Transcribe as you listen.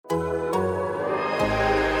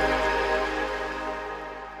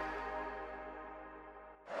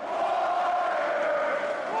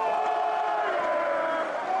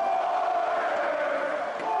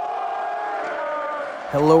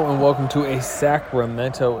Hello and welcome to a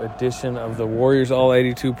Sacramento edition of the Warriors All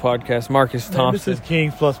 82 podcast. Marcus Thompson. This is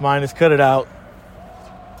Kings plus minus. Cut it out.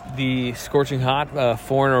 The scorching hot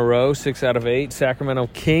 4 in a row, 6 out of 8. Sacramento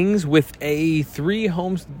Kings with a 3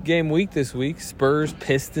 home game week this week. Spurs,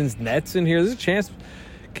 Pistons, Nets in here. There's a chance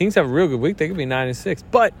Kings have a real good week. They could be 9-6.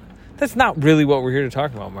 But that's not really what we're here to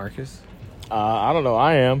talk about, Marcus. I don't know.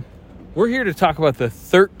 I am. We're here to talk about the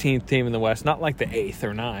 13th team in the West, not like the 8th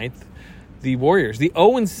or 9th. The Warriors. The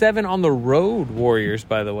 0-7 on the road Warriors,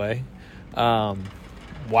 by the way. Wow,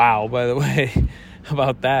 by the way. How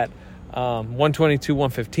about that?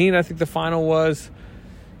 122-115, I think the final was.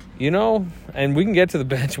 And we can get to the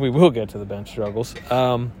bench. We will get to the bench struggles.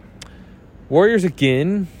 Warriors,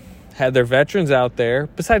 again, had their veterans out there,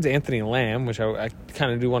 besides Anthony Lamb, which I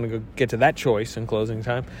kind of do want to go get to that choice in closing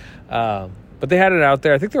time. But they had it out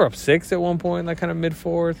there. I think they were up 6 at one point, like kind of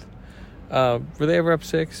mid-fourth. Were they ever up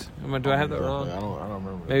 6? Do I have that wrong? I don't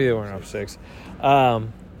remember. Maybe they weren't up 6.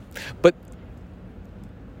 But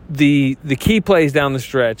the key plays down the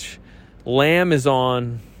stretch, Lamb is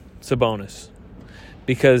on Sabonis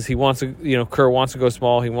because he wants to, Kerr wants to go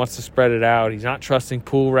small. He wants to spread it out. He's not trusting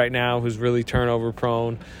Poole right now, who's really turnover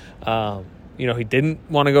prone. He didn't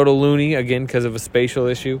want to go to Looney again because of a spatial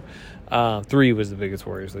issue. 3 was the biggest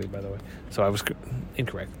Warriors lead, by the way. So I was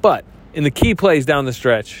incorrect. But in the key plays down the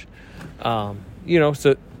stretch, so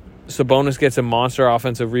Sabonis gets a monster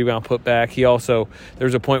offensive rebound putback.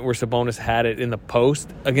 There's a point where Sabonis had it in the post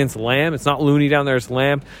against Lamb. It's not Looney down there, it's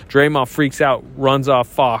Lamb. Draymond freaks out, runs off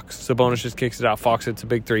Fox. Sabonis just kicks it out. Fox hits a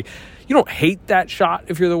big 3. You don't hate that shot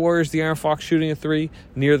if you're the Warriors, the Aaron Fox shooting a 3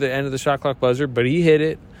 near the end of the shot clock buzzer, but he hit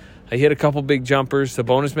it. He hit a couple big jumpers.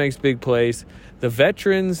 Sabonis makes big plays. The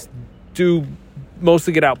veterans do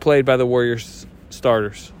mostly get outplayed by the Warriors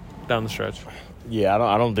starters down the stretch. Yeah,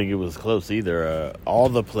 I don't think it was close either. All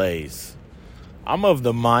the plays. I'm of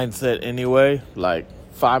the mindset anyway, like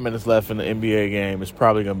 5 minutes left in the NBA game, it's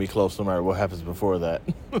probably going to be close no matter what happens before that.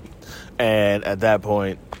 And at that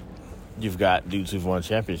point, you've got dudes who've won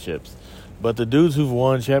championships. But the dudes who've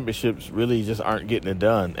won championships really just aren't getting it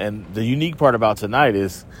done. And the unique part about tonight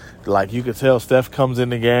is, like, you could tell Steph comes in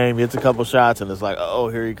the game, hits a couple shots, and it's like, oh,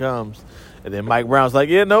 here he comes. And then Mike Brown's like,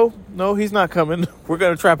 yeah, no, he's not coming. We're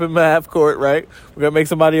going to trap him at half court, right? We're going to make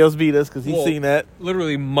somebody else beat us because he's seen that.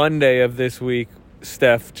 Literally Monday of this week,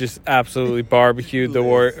 Steph just absolutely barbecued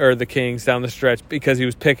the Kings down the stretch because he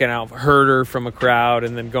was picking out Herter from a crowd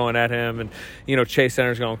and then going at him. And, Chase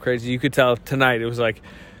Center's going crazy. You could tell tonight it was like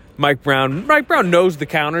Mike Brown knows the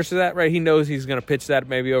counters to that, right? He knows he's going to pitch that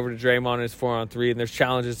maybe over to Draymond in his 4-on-3, and there's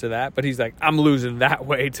challenges to that. But he's like, I'm losing that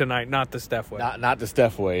way tonight, not the Steph way. Not the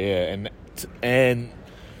Steph way, yeah. And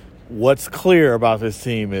what's clear about this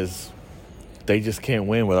team is they just can't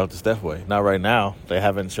win without the Steph way. Not right now. They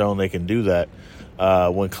haven't shown they can do that.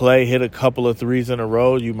 When Klay hit a couple of 3s in a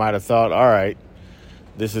row, you might have thought, all right,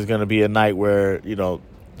 this is going to be a night where,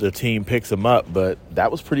 the team picks them up. But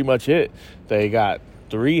that was pretty much it. They got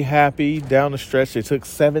 3 happy down the stretch. They took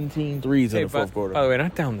 17 threes in the fourth quarter. By the way,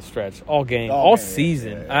 not down the stretch. All game. All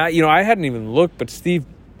season. Yeah. I hadn't even looked, but Steve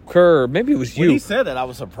Kerr, maybe it was you. When he said that, I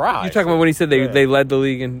was surprised. You're talking about when he said they led the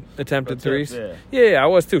league in attempted threes? Yeah, I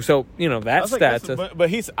was too. So, that stats. Like,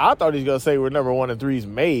 but I thought he was going to say we're number 1 in threes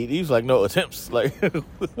made. He was like, no attempts.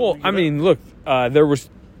 Well, look, there was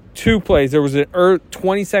 2 plays. There was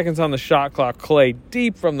 20 seconds on the shot clock. Klay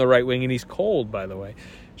deep from the right wing, and he's cold, by the way.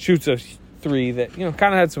 Shoots a 3 that, kind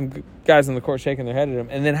of had some guys on the court shaking their head at him.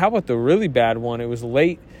 And then how about the really bad one? It was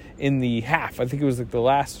late in the half. I think it was like the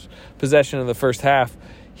last possession of the first half.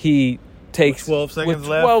 He takes 12 seconds with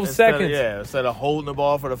left. 12 seconds. Instead of holding the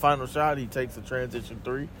ball for the final shot, he takes a transition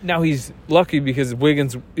 3. Now he's lucky because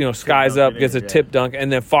Wiggins, skies up, gets a tip dunk,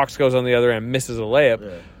 and then Fox goes on the other end, misses a layup.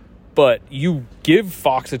 Yeah. But you give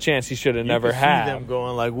Fox a chance he should have never had. See them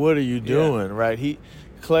going like, "What are you doing?" Right?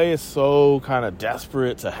 Klay is so kind of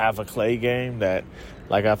desperate to have a Klay game that,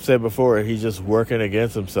 like I've said before, he's just working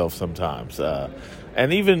against himself sometimes.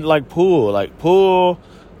 And even like Poole.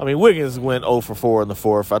 Wiggins went 0 for 4 in the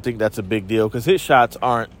fourth. I think that's a big deal because his shots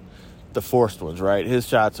aren't the forced ones, right? His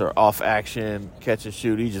shots are off action, catch and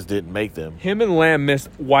shoot. He just didn't make them. Him and Lamb missed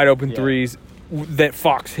wide open threes that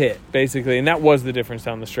Fox hit, basically, and that was the difference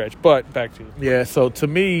down the stretch. But back to you. Yeah, so to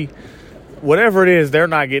me, whatever it is, they're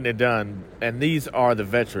not getting it done, and these are the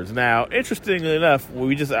veterans. Now, interestingly enough,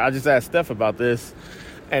 I just asked Steph about this,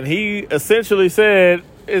 and he essentially said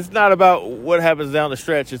it's not about what happens down the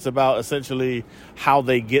stretch. It's about essentially how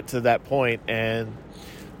they get to that point, and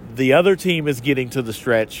the other team is getting to the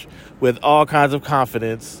stretch with all kinds of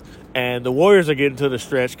confidence And the Warriors are getting to the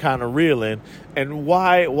stretch kind of reeling. And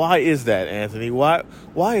why is that, Anthony? Why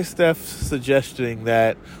is Steph suggesting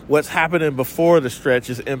that what's happening before the stretch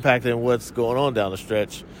is impacting what's going on down the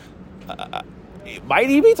stretch? Might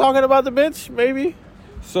he be talking about the bench, maybe?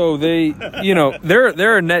 So they,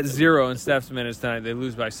 they're a net zero in Steph's minutes tonight. They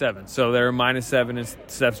lose by 7. So they're -7 in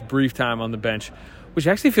Steph's brief time on the bench, which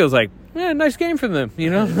actually feels like, nice game for them,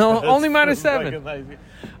 No, only -7.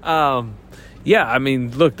 Yeah, I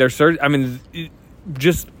mean, look,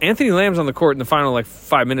 just Anthony Lamb's on the court in the final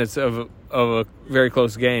 5 minutes of a very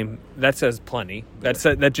close game. That says plenty.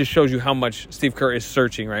 That just shows you how much Steve Kerr is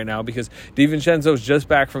searching right now, because DiVincenzo's just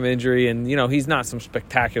back from injury, and he's not some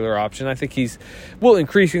spectacular option. I think will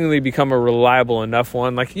increasingly become a reliable enough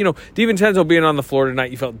one. DiVincenzo being on the floor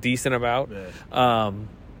tonight, you felt decent about. Yeah.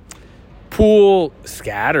 Poole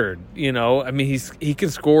scattered, he can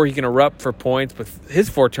score, he can erupt for points, but his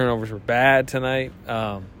 4 turnovers were bad tonight.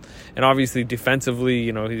 And obviously defensively,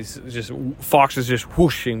 Fox is just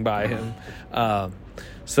whooshing by him.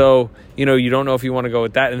 So, you don't know if you want to go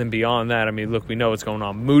with that. And then beyond that, look, we know what's going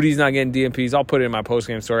on. Moody's not getting DNPs. I'll put it in my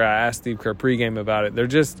postgame story. I asked Steve Kerr pregame about it.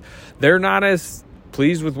 They're not as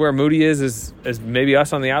pleased with where Moody is as maybe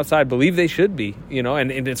us on the outside believe they should be, and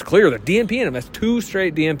it's clear they're DNPing him. That's 2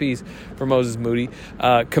 straight DNPs for Moses Moody.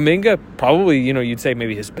 Kuminga, probably, you'd say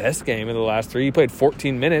maybe his best game in the last 3. He played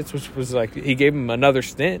 14 minutes, which was he gave him another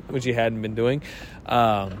stint, which he hadn't been doing.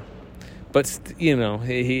 But,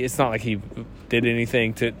 it's not like he did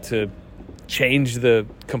anything to change the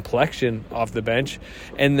complexion off the bench.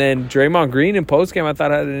 And then Draymond Green in postgame, I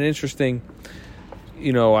thought, had an interesting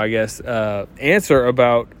answer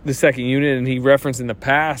about the second unit, and he referenced in the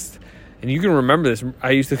past, and you can remember this, I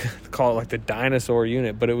used to call it the dinosaur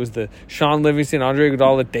unit, but it was the Sean Livingston, Andre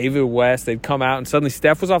Iguodala, David West. They'd come out, and suddenly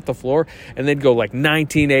Steph was off the floor, and they'd go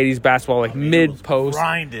 1980s basketball, mid-post.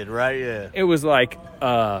 Grinded, right? Yeah. It was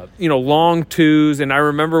long twos, and I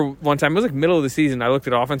remember one time, it was middle of the season, I looked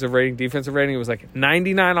at offensive rating, defensive rating, it was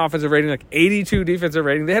 99 offensive rating, 82 defensive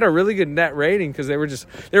rating. They had a really good net rating because they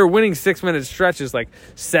were winning 6-minute stretches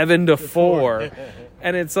 7-4.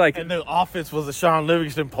 And it's and the offense was a Sean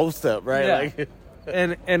Livingston post-up, right? Yeah.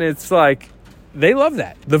 and it's they love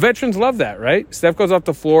that. The veterans love that, right? Steph goes off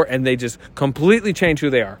the floor, and they just completely change who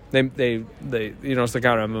they are. They it's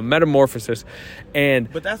kind of a metamorphosis.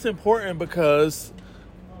 But that's important because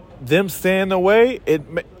them staying away,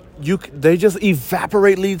 they just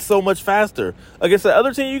evaporate leads so much faster. Against the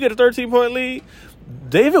other team, you get a 13-point lead,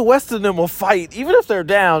 David West and them will fight, even if they're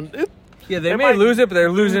down. They may lose it, but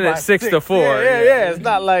they're losing it 6-4. Yeah. It's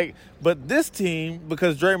not but this team,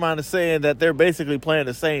 because Draymond is saying that they're basically playing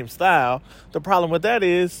the same style, the problem with that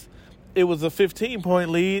is it was a 15-point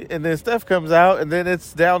lead, and then Steph comes out, and then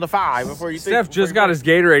it's down to 5 before you Steph just got his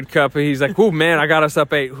Gatorade cup, and he's like, "Oh man, I got us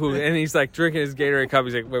up 8." And he's drinking his Gatorade cup.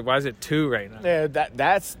 He's like, "Wait, why is it 2 right now?" Yeah,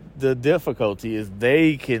 that's the difficulty, is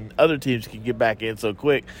other teams can get back in so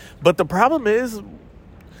quick. But the problem is,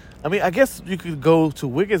 I guess you could go to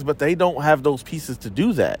Wiggins, but they don't have those pieces to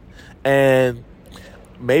do that. And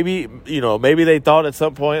maybe they thought at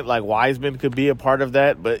some point Wiseman could be a part of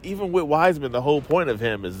that. But even with Wiseman, the whole point of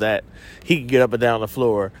him is that he can get up and down the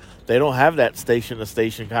floor. They don't have that station to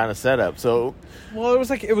station kind of setup. So, well, it was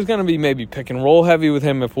going to be maybe pick and roll heavy with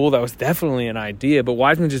him and Poole. That was definitely an idea, but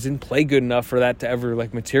Wiseman just didn't play good enough for that to ever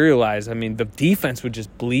materialize. The defense would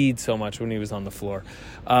just bleed so much when he was on the floor.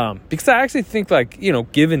 Because I actually think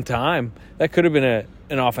given time, that could have been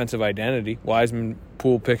an offensive identity. Wiseman,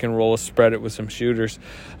 Poole, pick and roll, spread it with some shooters.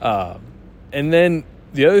 And then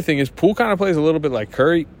the other thing is Poole kind of plays a little bit like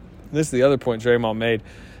Curry. This is the other point Draymond made.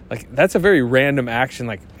 That's a very random action.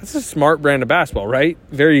 That's a smart brand of basketball, right?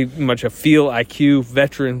 Very much a feel IQ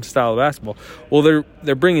veteran style of basketball. Well,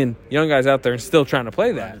 they're bringing young guys out there and still trying to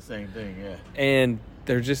play that. The same thing, yeah. And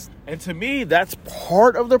they're just... And to me, that's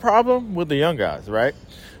part of the problem with the young guys, right?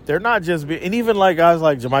 They're not just... And even guys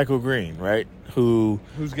like JaMychal Green, right?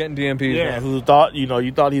 Who's getting DMPs. Yeah, who thought,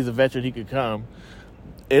 you thought he's a veteran, he could come.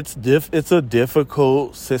 It's a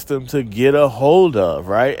difficult system to get a hold of,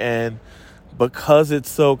 right? And because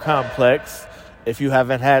it's so complex, if you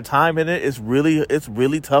haven't had time in it, it's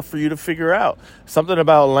really tough for you to figure out. Something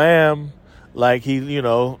about Lamb,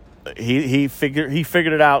 he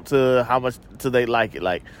figured it out to how much do they like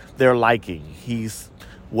it, they're liking. He's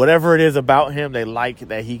whatever it is about him, they like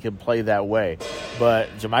that he can play that way. But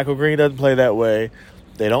JaMychal Green doesn't play that way.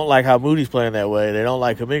 They don't like how Moody's playing that way. They don't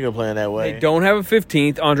like Kuminga playing that way. They don't have a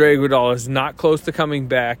 15th. Andre Iguodala is not close to coming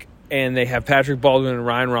back. And they have Patrick Baldwin and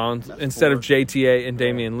Ryan Rollins instead of JTA and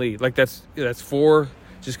Damian Lee. That's 4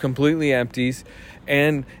 just completely empties.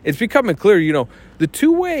 And it's becoming clear, the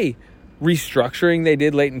two-way restructuring they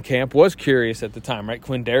did late in camp was curious at the time, right?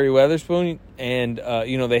 Quindary Weatherspoon, and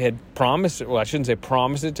they had promised. Well, I shouldn't say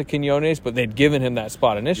promised it to Quinones, but they'd given him that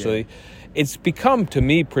spot initially. Yeah. It's become to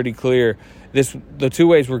me pretty clear the two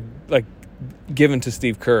ways were like given to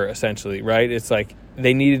Steve Kerr essentially, right? It's like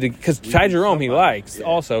they needed to, because Ty Jerome he likes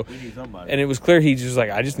also, and it was clear he just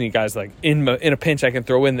like, I just need guys like in a pinch I can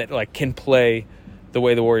throw in that like can play the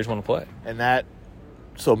way the Warriors want to play, and that.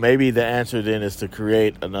 So maybe the answer then is to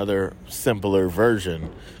create another simpler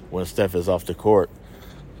version when Steph is off the court.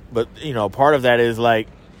 But, part of that is like,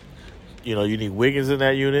 you need Wiggins in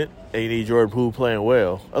that unit and you need Jordan Poole playing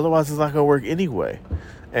well. Otherwise, it's not going to work anyway.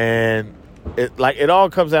 And it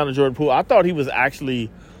all comes down to Jordan Poole. I thought he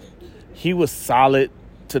was solid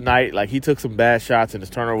tonight. Like, he took some bad shots and his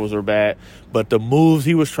turnovers were bad, but the moves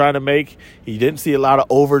he was trying to make, he didn't see a lot of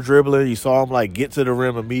over dribbling. You saw him like get to the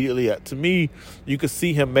rim immediately. To me, you could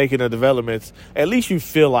see him making the developments. At least you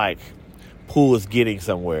feel like Poole is getting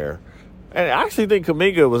somewhere. And I actually think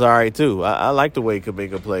Kuminga was all right too. I like the way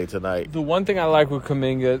Kuminga played tonight. The one thing I like with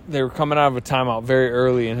Kuminga, they were coming out of a timeout very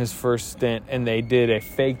early in his first stint, and they did a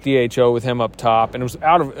fake DHO with him up top, and it was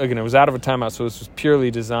out of a timeout, so this was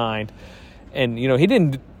purely designed. And, he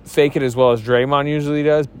didn't fake it as well as Draymond usually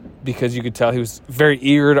does, because you could tell he was very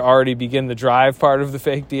eager to already begin the drive part of the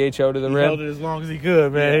fake DHO to the rim. He held it as long as he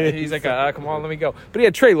could, man. Yeah, he's like, come on, let me go. But he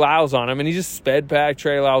had Trey Lyles on him, and he just sped back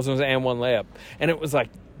Trey Lyles and was and one layup. And it was like,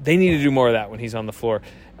 they need to do more of that when he's on the floor.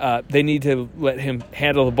 They need to let him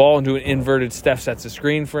handle the ball and do an inverted Steph sets a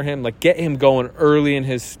screen for him. Like, get him going early in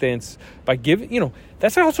his stints by giving,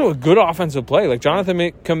 that's also a good offensive play. Like, Jonathan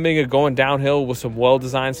Kuminga going downhill with some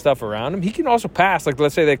well-designed stuff around him. He can also pass. Like,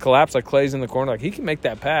 let's say they collapse, like Clay's in the corner. Like, he can make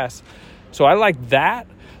that pass. So I like that.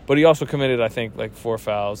 But he also committed, I think, like 4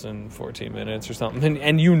 fouls in 14 minutes or something.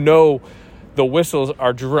 And the whistles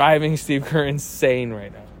are driving Steve Kerr insane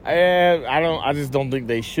right now. I just don't think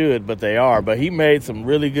they should, but they are. But he made some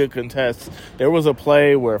really good contests. There was a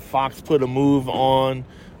play where Fox put a move on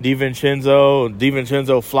DiVincenzo.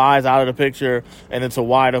 DiVincenzo flies out of the picture, and it's a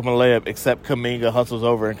wide open layup, except Kuminga hustles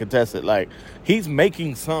over and contests it. Like, he's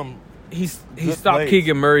making some. He stopped plays.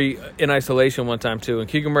 Keegan Murray in isolation one time, too. And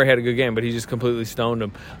Keegan Murray had a good game, but he just completely stoned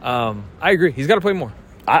him. I agree. He's got to play more.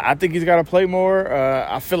 I think he's got to play more.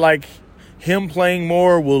 I feel like him playing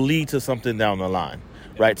more will lead to something down the line.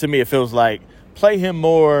 Right? To me, it feels like play him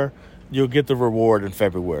more, you'll get the reward in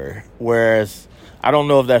February. Whereas I don't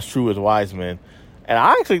know if that's true with Wiseman. And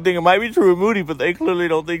I actually think it might be true with Moody, but they clearly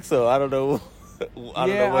don't think so. I don't know.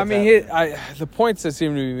 The points that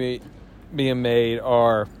seem to be being made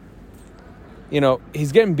are,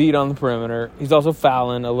 he's getting beat on the perimeter. He's also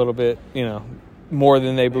fouling a little bit, more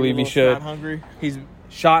than they believe he should. Shot hungry. He's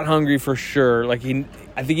shot hungry for sure. Like,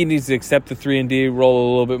 I think he needs to accept the 3-and-D role a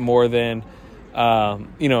little bit more than –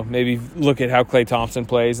 maybe look at how Klay Thompson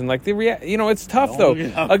plays and like it's tough though.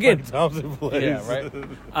 Again, Klay Thompson plays. Yeah, right.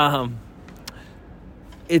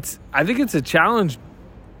 I think it's a challenge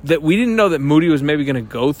that we didn't know that Moody was maybe going to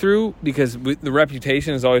go through, because the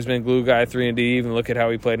reputation has always been glue guy, 3-and-D. Even look at how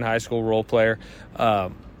he played in high school, role player.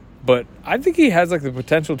 But I think he has like the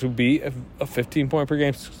potential to be a 15-point per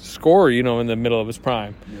game scorer, in the middle of his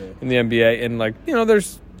prime in the NBA, and like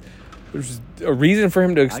there's a reason for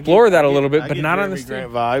him to explore that a little bit, but not on the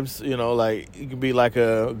Grant vibes. Like, he could be like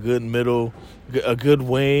a good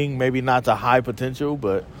wing, maybe not the high potential,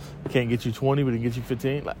 but can't get you 20, but he can get you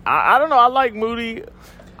 15. Like, I don't know. I like Moody.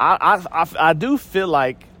 I do feel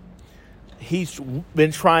like he's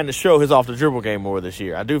been trying to show his off the dribble game more this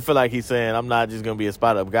year. I do feel like he's saying, I'm not just going to be a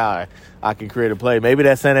spot up guy. I can create a play. Maybe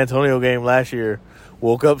that San Antonio game last year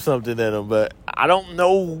woke up something in him, but I don't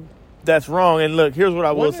know. That's wrong. And look, here's what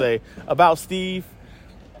I will say about Steve.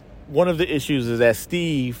 One of the issues is that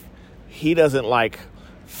Steve, he doesn't like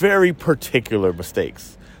very particular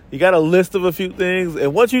mistakes. You got a list of a few things,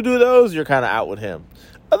 and once you do those, you're kind of out with him.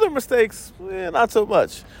 Other mistakes, not so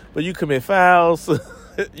much. But you commit fouls,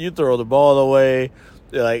 you throw the ball away.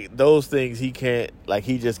 Like, those things he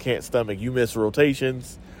just can't stomach. You miss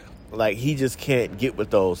rotations. Like, he just can't get with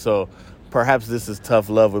those. So perhaps this is tough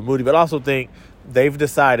love with Moody. But I also think they've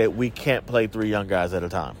decided we can't play 3 young guys at a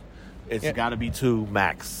time. It's got to be 2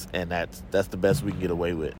 max, and that's the best we can get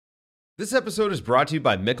away with. This episode is brought to you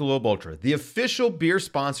by Michelob Ultra, the official beer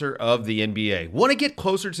sponsor of the NBA. Want to get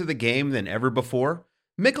closer to the game than ever before?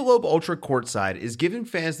 Michelob Ultra Courtside is giving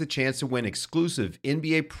fans the chance to win exclusive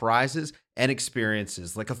NBA prizes and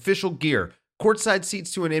experiences like official gear, courtside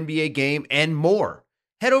seats to an NBA game, and more.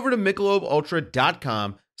 Head over to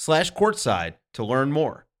MichelobUltra.com/courtside to learn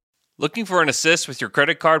more. Looking for an assist with your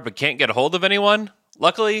credit card but can't get a hold of anyone?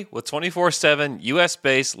 Luckily, with 24/7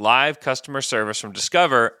 US-based live customer service from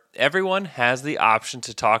Discover, everyone has the option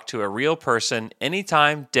to talk to a real person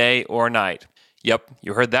anytime, day or night. Yep,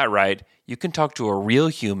 you heard that right. You can talk to a real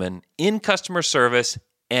human in customer service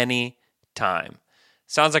anytime.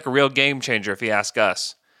 Sounds like a real game changer if you ask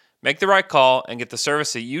us. Make the right call and get the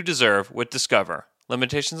service that you deserve with Discover.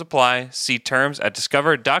 Limitations apply. See terms at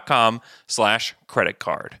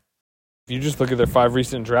discover.com/creditcard. If you just look at their 5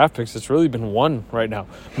 recent draft picks, it's really been one right now.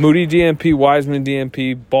 Moody DMP, Wiseman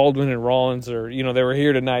DMP, Baldwin and Rollins are, they were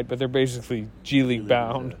here tonight, but they're basically G League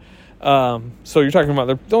bound. So you're talking about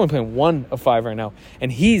they're only playing 1 of 5 right now,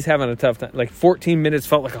 and he's having a tough time. Like 14 minutes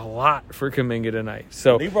felt like a lot for Kuminga tonight.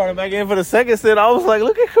 So he brought him back in for the second set. I was like,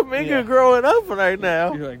 look at Kuminga growing up right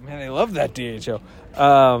now. You're like, man, they love that DHO.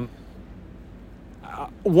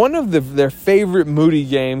 One of their favorite Moody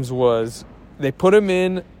games was they put him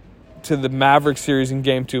in to the Maverick series in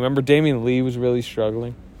Game 2. Remember, Damian Lee was really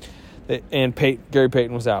struggling, and Gary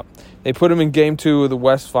Payton was out. They put him in Game 2 of the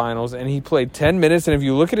West Finals, and he played 10 minutes. And if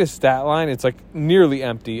you look at his stat line, it's like nearly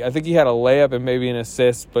empty. I think he had a layup and maybe an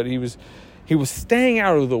assist, but he was staying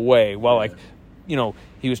out of the way while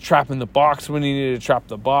he was trapping the box when he needed to trap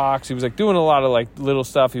the box. He was doing a lot of little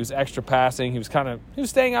stuff. He was extra passing. He was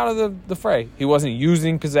staying out of the fray. He wasn't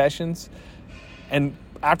using possessions. And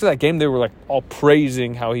after that game, they were all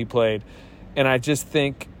praising how he played. And I just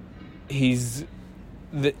think they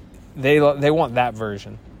want that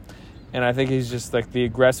version. And I think he's just the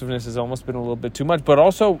aggressiveness has almost been a little bit too much. But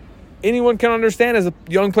also, anyone can understand as a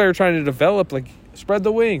young player trying to develop, spread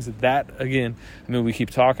the wings. That, again, we keep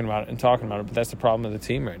talking about it, but that's the problem of the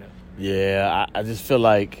team right now. Yeah, I just feel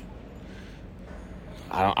like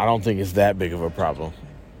I don't think it's that big of a problem.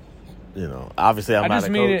 Obviously I'm not a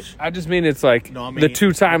coach. I just mean it's the 2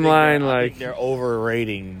 timeline. I think they're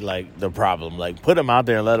overrating the problem. Put him out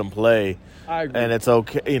there and let him play. I agree. And it's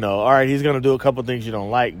okay. All right, he's going to do a couple things you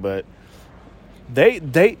don't like, but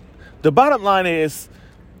the bottom line is,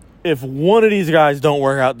 if one of these guys don't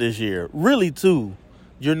work out this year, really 2,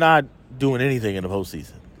 you're not doing anything in the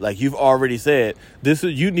postseason. You've already said,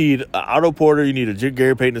 you need an Otto Porter, you need a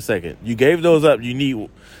Gary Payton II. You gave those up.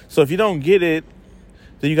 So if you don't get it,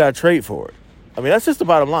 then you got to trade for it. That's just the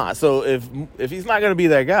bottom line. So if he's not going to be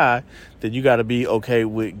that guy, then you got to be okay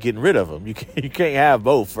with getting rid of him. You can't have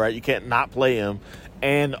both, right? You can't not play him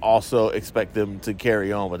and also expect them to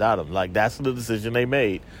carry on without him. That's the decision they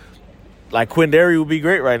made. Quindary would be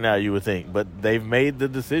great right now, you would think, but they've made the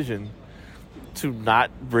decision to not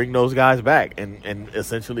bring those guys back and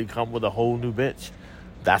essentially come with a whole new bench.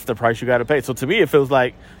 That's the price you got to pay. So to me, it feels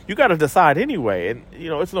like you got to decide anyway. And,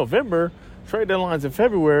 it's November. Trade deadline's in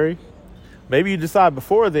February. Maybe you decide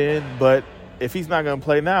before then, but if he's not going to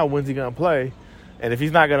play now, when's he going to play? And if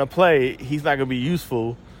he's not going to play, he's not going to be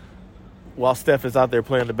useful while Steph is out there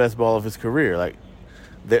playing the best ball of his career.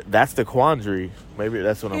 That's the quandary. Maybe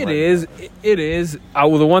that's what I'm It is.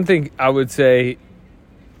 Well, the one thing I would say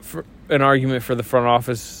for an argument for the front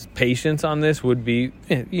office patience on this would be,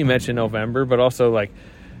 you mentioned November, but also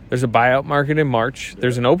there's a buyout market in March.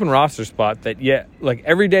 There's an open roster spot that,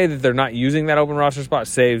 every day that they're not using that open roster spot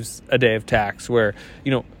saves a day of tax where,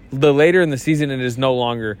 the later in the season it is no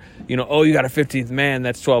longer, you got a 15th man,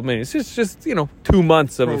 that's 12 minutes. It's just 2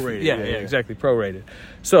 months of prorated, exactly, prorated.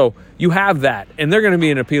 So you have that, and they're going to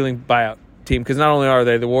be an appealing buyout team because not only are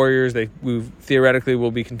they the Warriors, they theoretically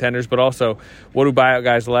will be contenders, but also what do buyout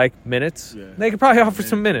guys like? Minutes. Yeah. They could probably offer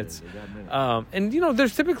some minutes. And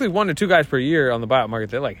there's typically 1 to 2 guys per year on the buyout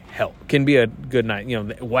market that help. Can be a good night.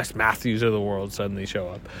 The Wes Matthews of the world suddenly show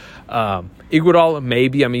up. Iguodala,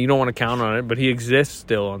 maybe. You don't want to count on it, but he exists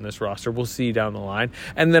still on this roster. We'll see down the line.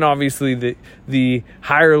 And then obviously the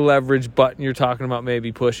higher leverage button you're talking about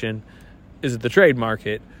maybe pushing is the trade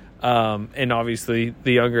market. And obviously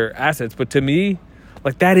the younger assets. But to me,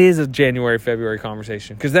 that is a January, February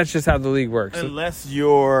conversation because that's just how the league works. Unless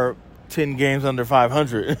you're 10 games under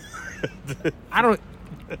 500. I know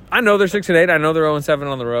they're 6-8. I know they're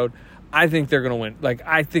 0-7 on the road. I think they're going to win.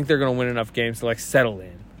 I think they're going to win enough games to settle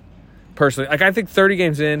in. Personally, I think 30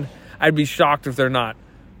 games in, I'd be shocked if they're not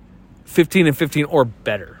 15-15 or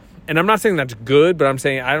better. And I'm not saying that's good, but I'm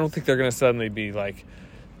saying I don't think they're going to suddenly be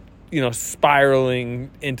spiraling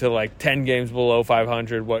into 10 games below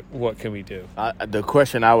 500. What can we do? The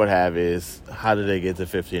question I would have is, how do they get to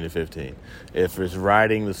 15-15? If it's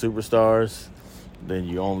riding the superstars, then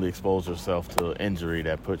you only expose yourself to injury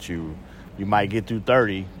that puts you might get through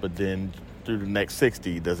 30, but then through the next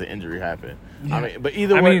 60, does an injury happen? Yeah. But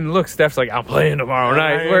either way. Look, Steph's I'm playing tomorrow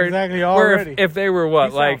night. Exactly, already. If they were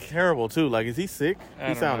what? He sounds terrible, too. Is he sick?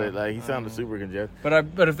 He sounded super congested.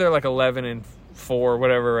 But if they're 11-4,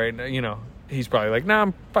 whatever, right now, he's probably nah,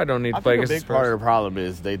 I probably don't need to play. I think a big part of the problem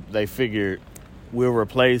is they figured we'll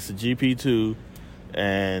replace GP2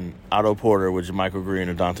 and Otto Porter with Jermichael Green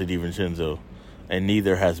and Dante DiVincenzo, and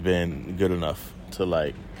neither has been good enough to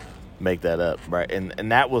like make that up, right?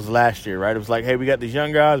 And that was last year, right? It was like, hey, we got these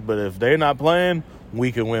young guys, but if they're not playing,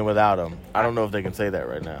 we can win without them. I don't know if they can say that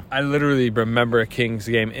right now. I literally remember a Kings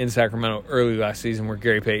game in Sacramento early last season where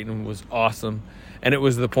Gary Payton was awesome, and it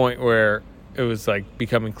was the point where it was like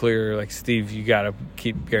becoming clear, like, Steve, you got to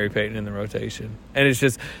keep Gary Payton in the rotation. And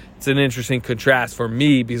it's an interesting contrast for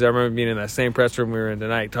me because I remember being in that same press room we were in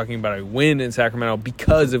tonight talking about a win in Sacramento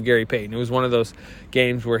because of Gary Payton. It was one of those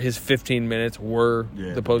games where his 15 minutes were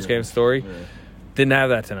the post-game story. Yeah. Didn't have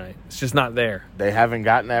that tonight. It's just not there. They haven't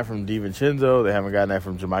gotten that from DiVincenzo. They haven't gotten that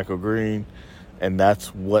from Jermichael Green. And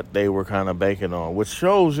that's what they were kind of banking on, which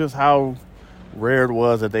shows just how rare it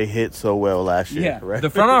was that they hit so well last year. Yeah, right? The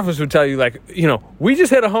front office would tell you, like, we just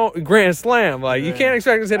hit a grand slam. Like, you can't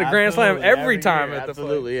expect us to hit a grand slam every time at the plate.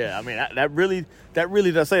 Absolutely, yeah. I mean, that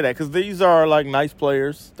really does say that because these are, like, nice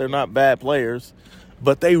players. They're not bad players.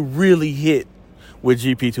 But they really hit with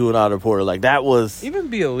GP2 and Otto Porter. Like, that was... Even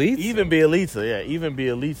Bielitsa. Even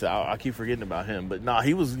Bielitsa. I keep forgetting about him. But, no,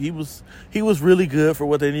 he was really good for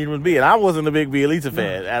what they needed him to be. And I wasn't a big Bielitsa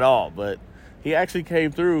fan at all. But he actually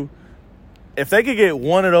came through. If they could get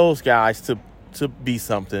one of those guys to be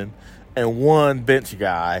something and one bench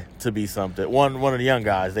guy to be something, one of the young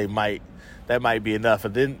guys, that might be enough.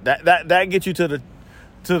 And then that gets you to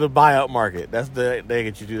the buyout market. They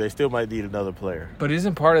get you to. They still might need another player. But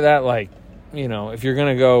isn't part of that, like, if you're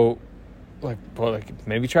going to go, like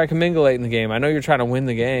maybe try Kuminga late in the game. I know you're trying to win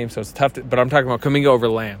the game, so it's tough. But I'm talking about Kuminga over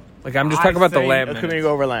Lamb. Like, I'm just talking about the Lamb minutes. Kuminga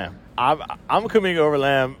over Lamb. I'm Kuminga over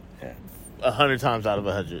Lamb 100 times out of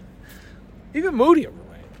 100. Even Moody over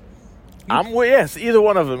Lamb. Yes, either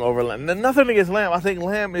one of them over Lamb. Nothing against Lamb. I think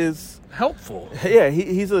Lamb is helpful. Yeah,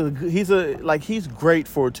 he's great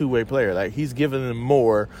for a two-way player. Like, he's giving them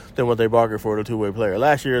more than what they bargained for a two-way player.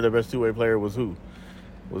 Last year, the best two-way player was who?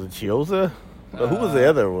 Was it Chioza? Who was the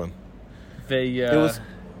other one?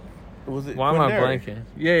 Was it? Why Quindary? am I blanking?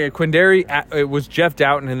 Yeah, Quindary. It was Jeff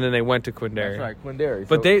Doughton, and then they went to Quindary. That's right, Quindary.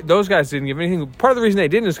 But those guys didn't give anything. Part of the reason they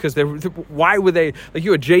didn't is because why would they? Like,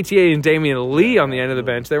 you had JTA and Damian Lee on the end of the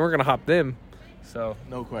bench. They weren't going to hop them. So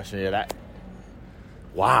no question. Yeah,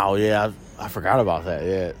 Wow. Yeah, I forgot about that.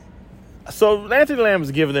 Yeah. So Anthony Lamb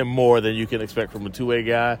is giving them more than you can expect from a two-way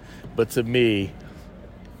guy. But to me,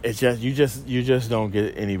 it's just you just don't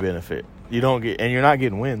get any benefit. You don't get, and you're not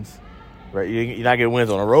getting wins. Right, you're not getting wins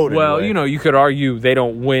on the road. Well, anyway. You could argue they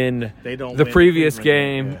don't win the previous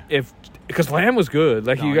game because Lamb was good.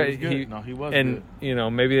 Like, he was, and good.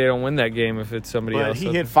 Maybe they don't win that game if it's somebody else.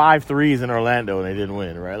 He hit 5 threes in Orlando and they didn't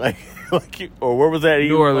win, right? Or where was that?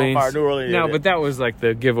 New Orleans. New Orleans. No, but that was like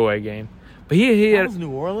the giveaway game. But he was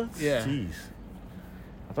New Orleans. Yeah. Jeez.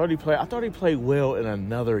 I thought he played well in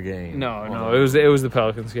another game. No, it was the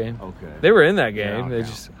Pelicans game. Okay. They were in that game.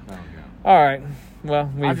 All right.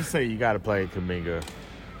 Well, I just say you got to play Kuminga,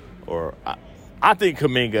 or I think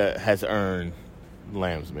Kuminga has earned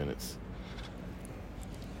Lamb's minutes.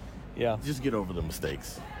 Yeah, just get over the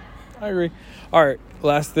mistakes. I agree. All right,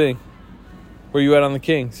 last thing. Where you at on the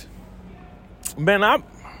Kings? Man,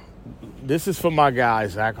 this is for my guy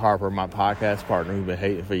Zach Harper, my podcast partner, who's been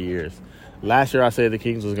hating for years. Last year I said the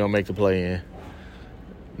Kings was gonna make the play-in.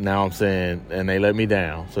 Now I'm saying, and they let me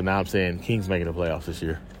down. So now I'm saying Kings making the playoffs this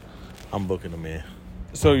year. I'm booking them in.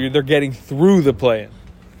 So they're getting through the play-in.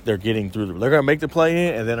 They're getting through. They're going to make the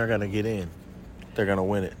play-in, and then they're going to get in. They're going to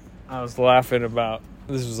win it. I was laughing about,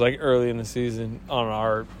 this was like early in the season on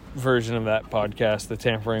our version of that podcast, the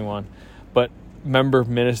tampering one. But remember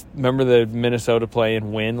the Minnesota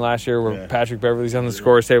play-in win last year where Patrick Beverley's on the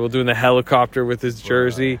scores table doing the helicopter with his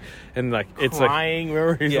jersey. And it's crying,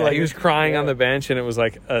 like... Remember? He was crying on the bench, and it was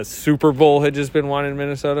like a Super Bowl had just been won in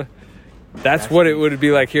Minnesota. That's what it would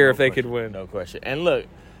be like here if they could win. No question. And look,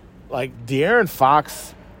 like, De'Aaron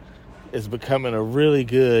Fox is becoming a really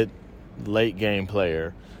good late game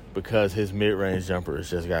player because his mid-range jumper has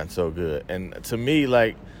just gotten so good. And to me,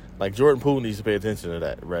 like Jordan Poole needs to pay attention to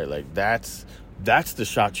that, right? Like, that's the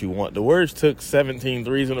shot you want. The Warriors took 17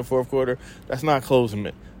 threes in the fourth quarter. That's not closing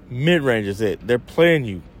it. Mid-range is it. They're playing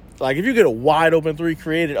you. Like, if you get a wide-open three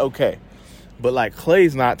created, okay. But, like,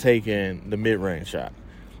 Klay's not taking the mid-range shot.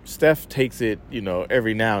 Steph takes it,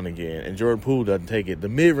 every now and again, and Jordan Poole doesn't take it. The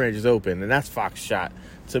mid-range is open, and that's Fox's shot.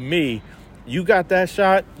 To me, you got that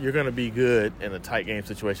shot, you're going to be good in a tight game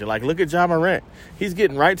situation. Like, look at Ja Morant. He's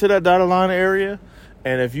getting right to that dotted line area,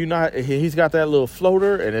 and if you're not, he's got that little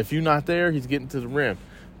floater, and if you're not there, he's getting to the rim.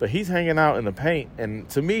 But he's hanging out in the paint, and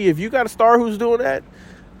to me, if you got a star who's doing that,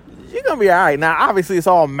 you're going to be all right. Now, obviously, it's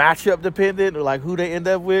all matchup dependent, or like who they end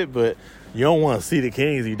up with, but You don't want to see the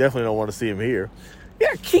Kings. You definitely don't want to see him here.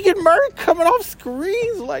 Yeah, Keegan Murray coming off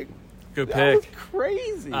screens like Good that pick. was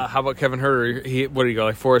crazy. How about Kevin Huerter? What did he go,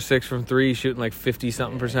 like 4 or 6 from 3, shooting like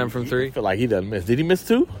 50-something% from 3? I feel like he doesn't miss. Did he miss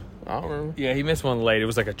 2? I don't remember. Yeah, he missed one late. It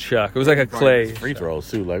was like a chuck. It was like a clay. Free throws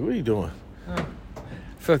too. Like, what are you doing? I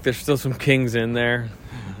feel like there's still some Kings in there.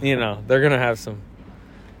 You know, they're gonna have some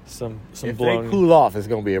If blown. they cool off, it's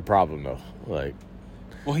gonna be a problem though. Like,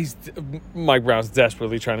 Well, Mike Brown's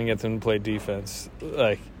desperately trying to get them to play defense.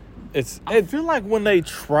 Like, I feel like when they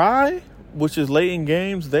try, which is late in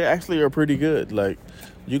games, they actually are pretty good. Like,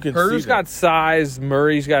 you can Herter's see got size.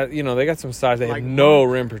 Murray's got, they got some size. They Like have no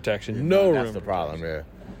rim protection. No That's rim. the problem, yeah.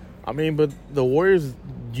 I mean, but the Warriors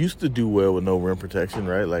used to do well with no rim protection,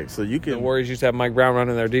 right? Like, so you can. The Warriors used to have Mike Brown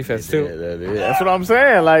running their defense too. Yeah, that's what I'm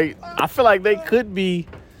saying. Like, I feel like they could be.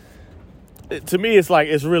 To me, it's like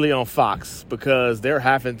it's really on Fox because they're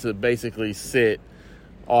having to basically sit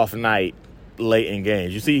off night late in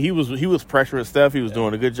games. You see, he was pressuring Steph. He was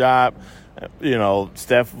doing a good job.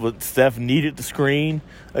 Steph needed the screen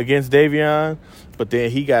against Davion, but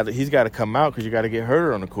then he's got to come out because you got to get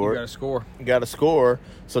Huerter on the court. You got to score. You got to score,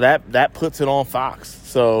 so that puts it on Fox.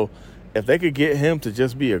 So if they could get him to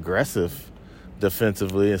just be aggressive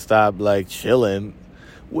defensively and stop like chilling,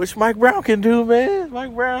 which Mike Brown can do, man.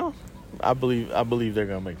 Mike Brown, I believe they're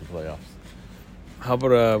gonna make the playoffs. How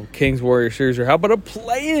about a Kings Warriors series, or how about a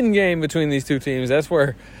play-in game between these two teams? That's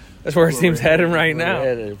where it seems heading right now.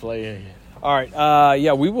 Yeah, play-in. All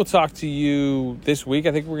right. We will talk to you this week.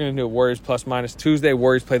 I think we're going to do a Warriors plus minus Tuesday.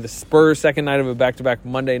 Warriors play the Spurs second night of a back-to-back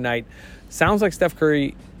Monday night. Sounds like Steph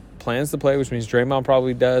Curry plans to play, which means Draymond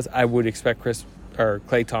probably does. I would expect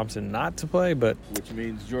Klay Thompson not to play, but Which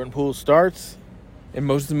means Jordan Poole starts. and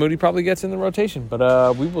Moses Moody probably gets in the rotation.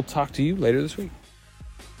 But we will talk to you later this week.